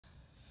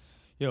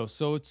Yo,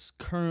 so it's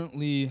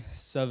currently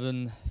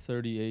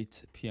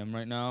 7:38 p.m.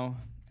 right now,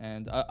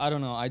 and I don't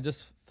know. I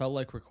just felt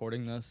like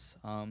recording this.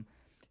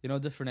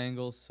 Different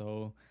angles,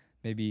 so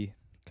maybe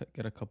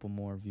get a couple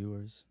more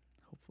viewers,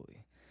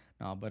 hopefully.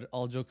 No, but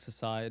all jokes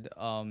aside,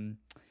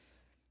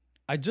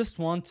 I just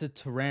wanted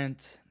to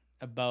rant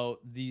about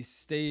the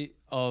state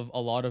of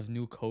a lot of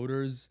new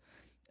coders,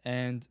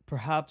 and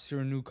perhaps you're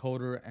a new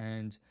coder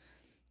and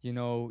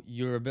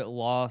you're a bit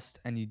lost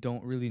and you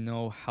don't really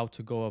know how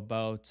to go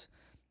about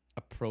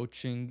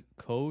approaching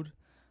code.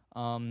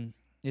 I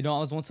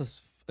was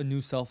once a new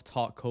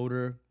self-taught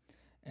coder,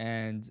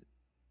 and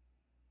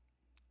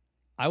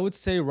I would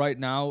say right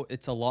now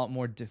it's a lot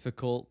more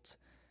difficult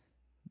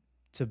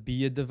to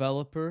be a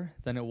developer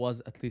than it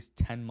was at least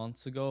 10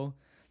 months ago.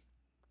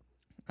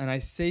 And I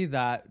say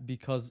that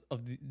because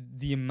of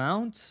the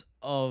amount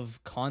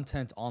of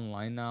content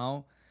online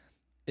now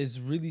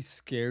is really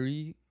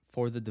scary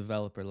for the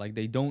developer. Like,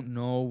 they don't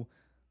know,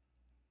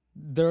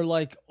 they're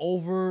like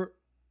over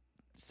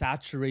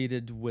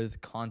saturated with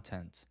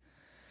content.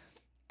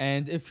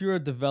 And if you're a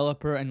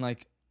developer and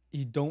like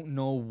you don't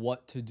know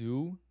what to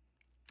do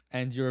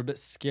and you're a bit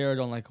scared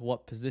on like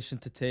what position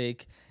to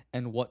take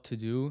and what to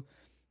do,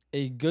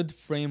 a good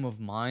frame of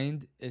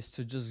mind is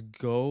to just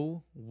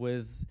go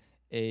with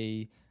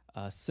a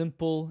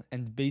simple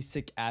and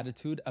basic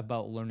attitude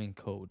about learning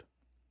code.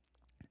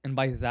 And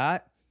by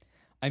that,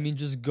 I mean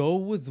just go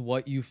with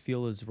what you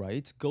feel is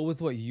right, go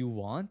with what you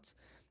want,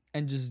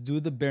 and just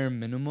do the bare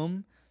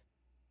minimum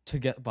to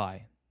get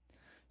by.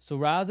 So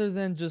rather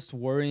than just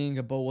worrying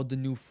about what the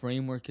new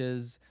framework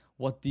is,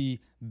 what the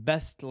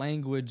best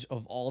language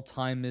of all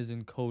time is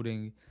in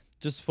coding,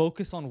 just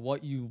focus on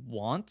what you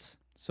want.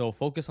 So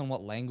focus on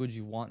what language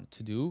you want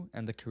to do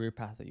and the career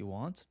path that you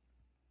want,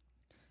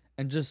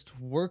 and just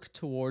work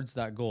towards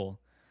that goal.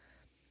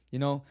 You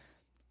know,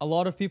 a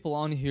lot of people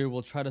on here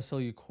will try to sell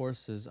you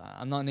courses.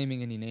 I'm not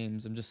naming any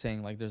names. I'm just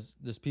saying, like,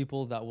 there's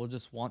people that will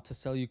just want to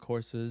sell you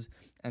courses,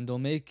 and they'll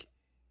make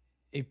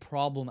a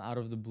problem out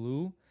of the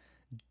blue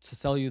to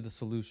sell you the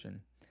solution.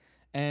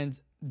 And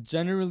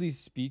generally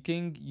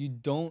speaking, you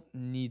don't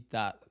need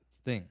that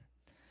thing.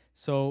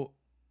 So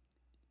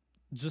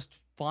just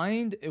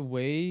find a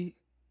way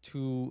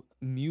to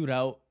mute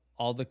out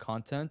all the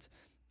content,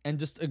 and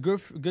just a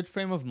good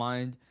frame of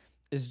mind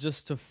is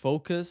just to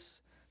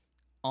focus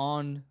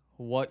on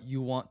what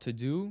you want to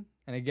do.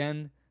 And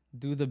again,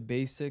 do the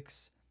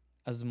basics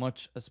as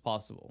much as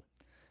possible.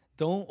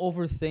 Don't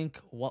overthink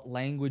what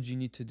language you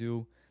need to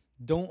do.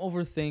 Don't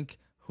overthink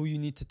who you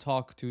need to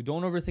talk to.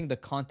 Don't overthink the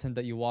content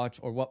that you watch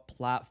or what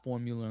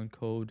platform you learn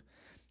code.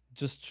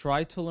 Just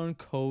try to learn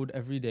code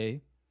every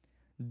day.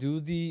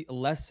 Do the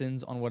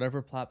lessons on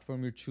whatever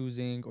platform you're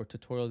choosing or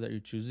tutorial that you're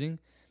choosing,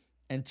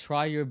 and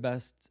try your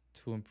best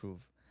to improve.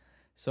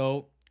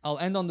 So I'll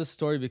end on this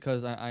story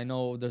because I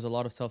know there's a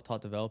lot of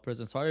self-taught developers,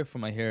 and sorry for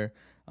my hair.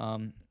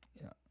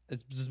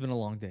 It's just been a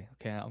long day.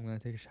 Okay, I'm going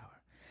to take a shower.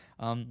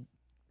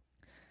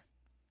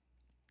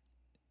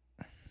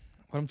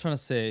 What I'm trying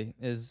to say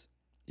is,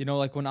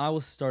 like when I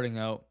was starting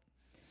out,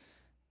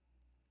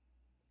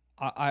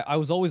 I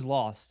was always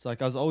lost.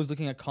 Like, I was always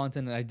looking at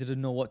content and I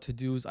didn't know what to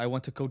do. I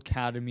went to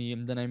Codecademy,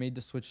 and then I made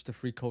the switch to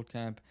Free Code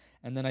Camp,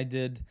 and then I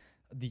did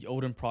the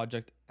Odin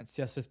project at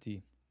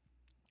CS50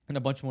 and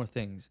a bunch more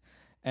things.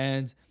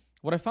 And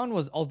what I found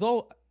was,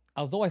 although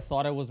I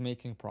thought I was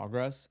making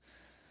progress,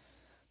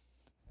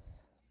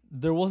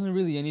 there wasn't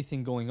really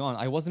anything going on.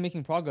 I wasn't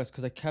making progress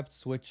because I kept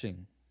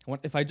switching.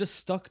 If I just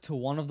stuck to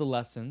one of the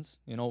lessons,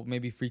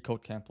 maybe Free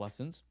Code Camp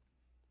lessons,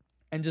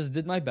 and just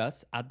did my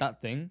best at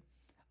that thing,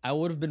 I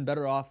would have been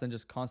better off than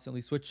just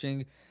constantly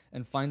switching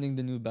and finding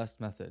the new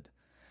best method.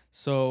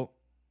 So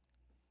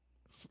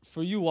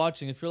for you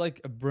watching, if you're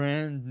like a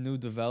brand new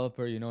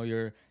developer,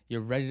 you're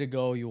ready to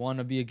go, you want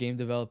to be a game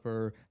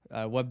developer,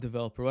 web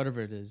developer,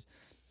 whatever it is,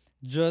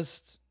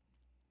 just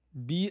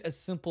be as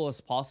simple as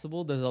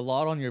possible. There's a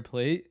lot on your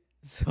plate,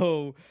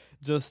 so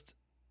just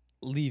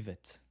leave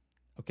it.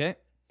 Okay?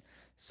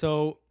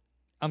 So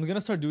I'm gonna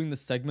start doing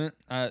this segment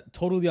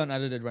totally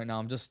unedited right now.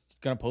 I'm just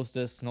gonna post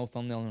this, no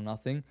thumbnail, no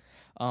nothing.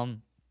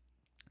 And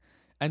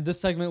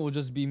this segment will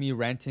just be me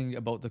ranting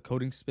about the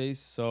coding space.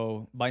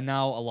 So by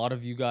now, a lot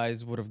of you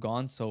guys would have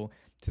gone. So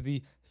to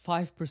the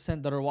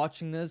 5% that are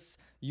watching this,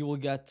 you will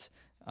get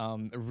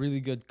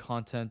really good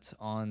content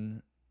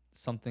on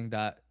something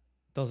that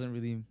doesn't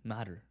really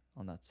matter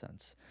on that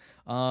sense.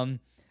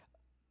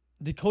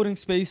 The coding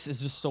space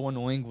is just so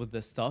annoying with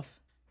this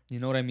stuff.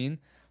 You know what I mean?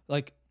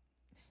 Like,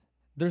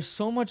 there's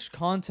so much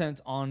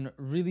content on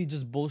really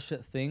just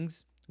bullshit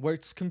things where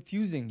it's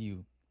confusing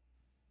you.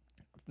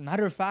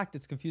 Matter of fact,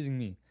 it's confusing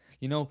me.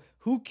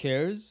 Who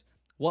cares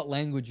what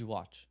language you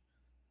watch?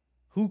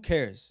 Who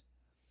cares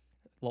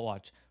what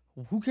watch?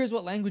 Who cares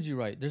what language you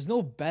write? There's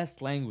no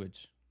best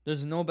language.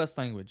 There's no best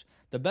language.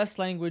 The best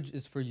language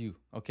is for you,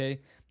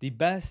 okay? The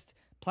best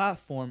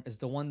platform is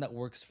the one that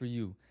works for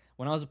you.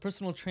 When I was a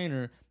personal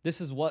trainer, this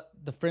is what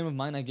the frame of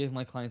mind I gave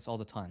my clients all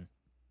the time.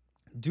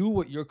 Do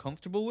what you're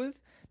comfortable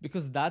with,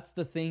 because that's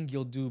the thing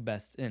you'll do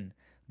best in.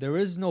 There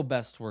is no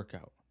best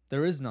workout.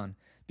 There is none.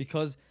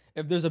 Because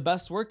if there's a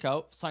best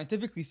workout,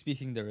 scientifically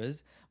speaking, there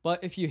is.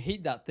 But if you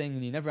hate that thing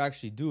and you never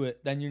actually do it,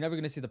 then you're never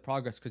going to see the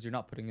progress because you're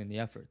not putting in the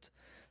effort.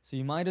 So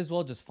you might as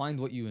well just find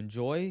what you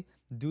enjoy,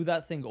 do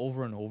that thing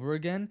over and over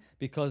again,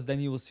 because then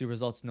you will see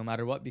results no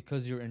matter what,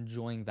 because you're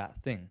enjoying that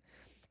thing.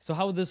 So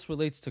how this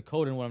relates to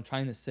code and what I'm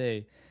trying to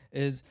say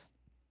is,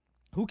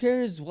 who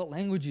cares what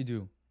language you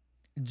do?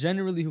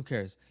 Generally, who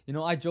cares? You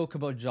know, I joke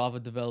about Java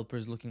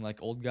developers looking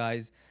like old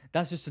guys.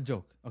 That's just a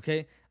joke,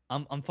 okay?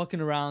 I'm fucking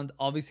around.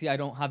 Obviously, I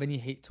don't have any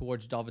hate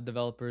towards Java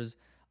developers.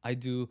 I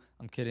do.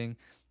 I'm kidding.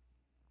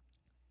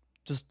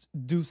 Just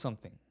do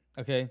something,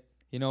 okay?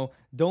 You know,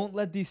 don't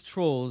let these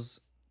trolls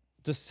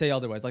just say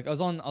otherwise. Like I was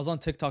on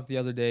TikTok the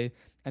other day,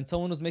 and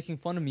someone was making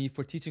fun of me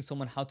for teaching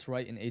someone how to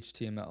write in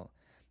HTML.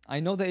 I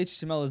know that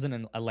HTML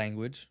isn't a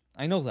language.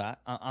 I know that.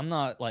 I'm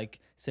not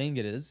like saying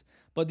it is,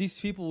 but these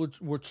people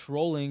were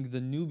trolling the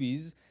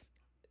newbies,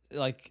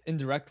 like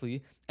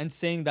indirectly, and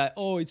saying that,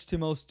 oh,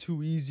 HTML is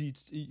too easy.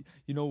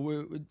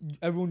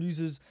 Everyone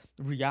uses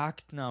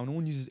React now. No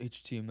one uses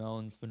HTML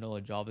and it's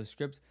vanilla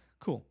JavaScript.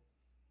 Cool,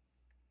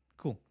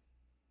 cool.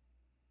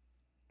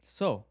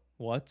 So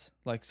what?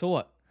 Like, so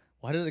what?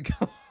 Why did it go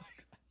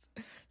like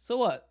that? So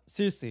what?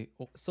 Seriously,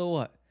 so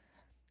what?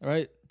 All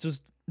right,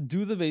 just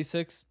do the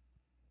basics.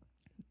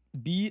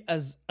 Be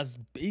as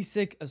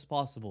basic as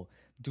possible.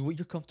 Do what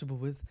you're comfortable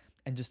with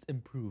and just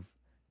improve.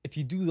 If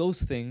you do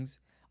those things,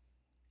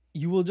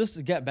 you will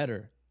just get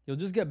better. You'll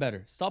just get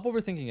better. Stop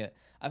overthinking it.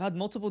 I've had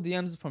multiple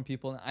DMs from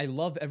people, and I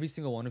love every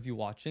single one of you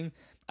watching.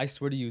 I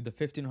swear to you, the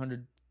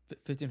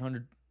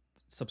 1,500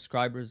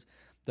 subscribers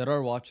that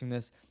are watching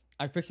this,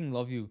 I freaking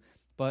love you.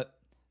 But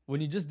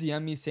when you just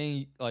DM me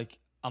saying, like,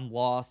 I'm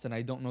lost and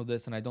I don't know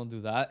this and I don't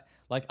do that,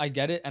 like, I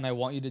get it and I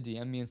want you to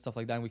DM me and stuff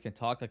like that and we can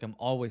talk. Like, I'm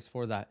always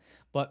for that.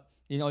 But,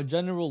 you know, a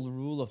general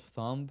rule of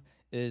thumb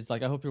is,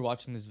 like, I hope you're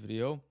watching this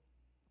video,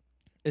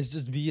 is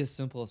just be as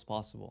simple as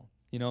possible.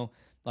 You know,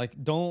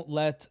 like, don't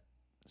let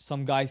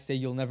some guy say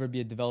you'll never be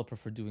a developer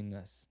for doing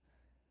this,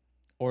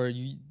 or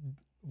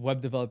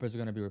web developers are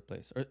going to be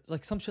replaced, or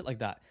like some shit like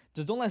that.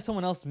 Just don't let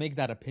someone else make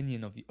that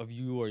opinion of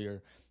you or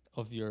your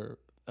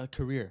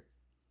career.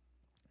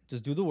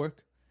 Just do the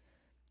work,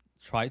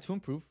 try to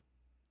improve.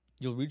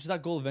 You'll reach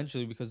that goal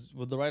eventually, because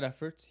with the right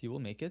effort, you will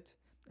make it,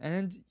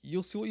 and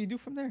you'll see what you do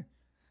from there.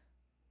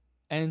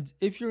 And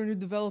if you're a new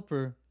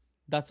developer,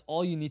 that's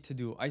all you need to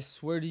do. I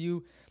swear to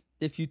you,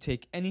 if you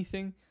take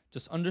anything,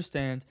 just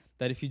understand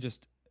that if you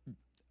just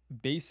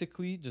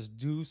basically just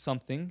do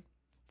something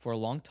for a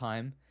long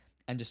time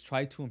and just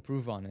try to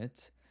improve on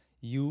it,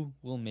 you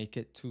will make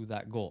it to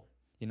that goal.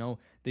 You know,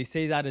 they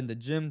say that in the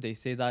gym, they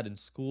say that in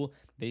school,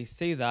 they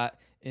say that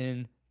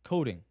in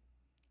coding.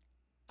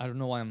 I don't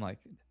know why I'm like,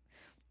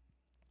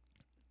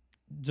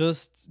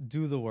 just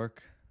do the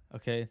work,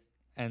 okay?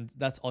 And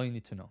that's all you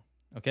need to know,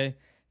 okay?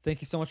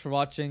 Thank you so much for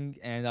watching,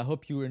 and I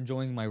hope you are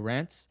enjoying my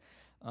rants.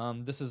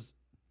 This is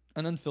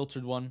an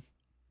unfiltered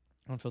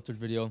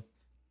video.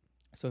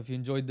 So if you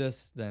enjoyed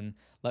this, then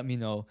let me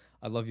know.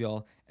 I love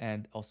y'all,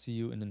 and I'll see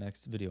you in the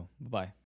next video. Bye-bye.